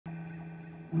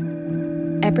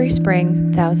Every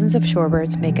spring, thousands of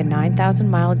shorebirds make a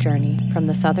 9,000-mile journey from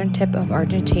the southern tip of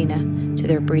Argentina to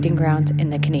their breeding grounds in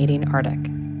the Canadian Arctic.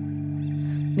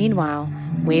 Meanwhile,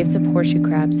 waves of horseshoe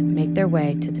crabs make their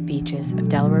way to the beaches of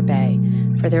Delaware Bay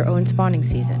for their own spawning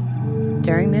season.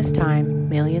 During this time,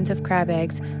 millions of crab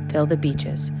eggs fill the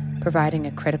beaches, providing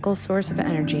a critical source of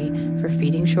energy for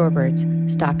feeding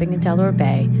shorebirds stopping in Delaware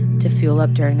Bay to fuel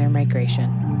up during their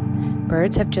migration.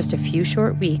 Birds have just a few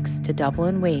short weeks to double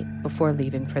in weight before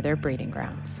leaving for their breeding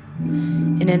grounds.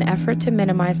 In an effort to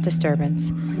minimize disturbance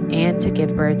and to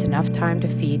give birds enough time to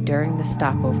feed during the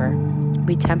stopover,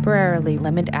 we temporarily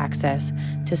limit access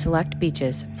to select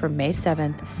beaches from May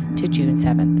 7th to June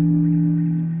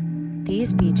 7th.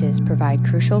 These beaches provide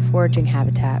crucial foraging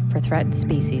habitat for threatened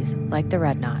species like the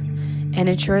red knot and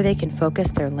ensure they can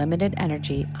focus their limited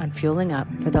energy on fueling up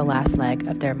for the last leg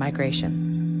of their migration.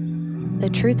 The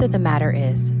truth of the matter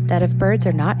is that if birds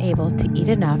are not able to eat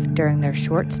enough during their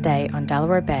short stay on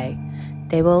Delaware Bay,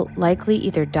 they will likely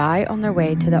either die on their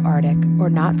way to the Arctic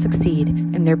or not succeed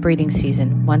in their breeding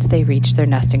season once they reach their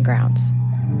nesting grounds.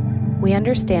 We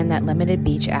understand that limited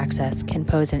beach access can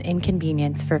pose an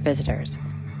inconvenience for visitors,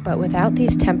 but without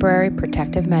these temporary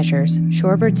protective measures,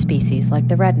 shorebird species like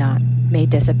the red knot may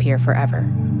disappear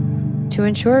forever. To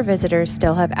ensure visitors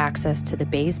still have access to the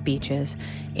bay's beaches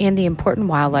and the important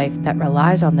wildlife that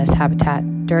relies on this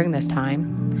habitat during this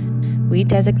time, we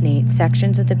designate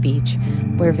sections of the beach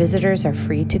where visitors are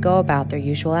free to go about their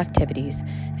usual activities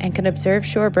and can observe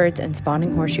shorebirds and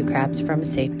spawning horseshoe crabs from a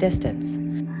safe distance.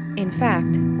 In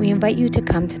fact, we invite you to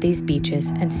come to these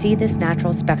beaches and see this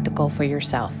natural spectacle for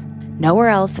yourself. Nowhere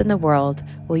else in the world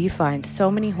will you find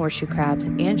so many horseshoe crabs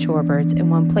and shorebirds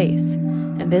in one place,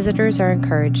 and visitors are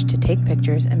encouraged to take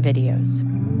pictures and videos.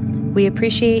 We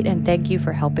appreciate and thank you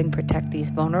for helping protect these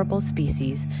vulnerable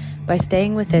species by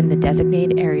staying within the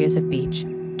designated areas of beach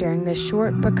during this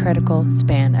short but critical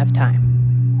span of time.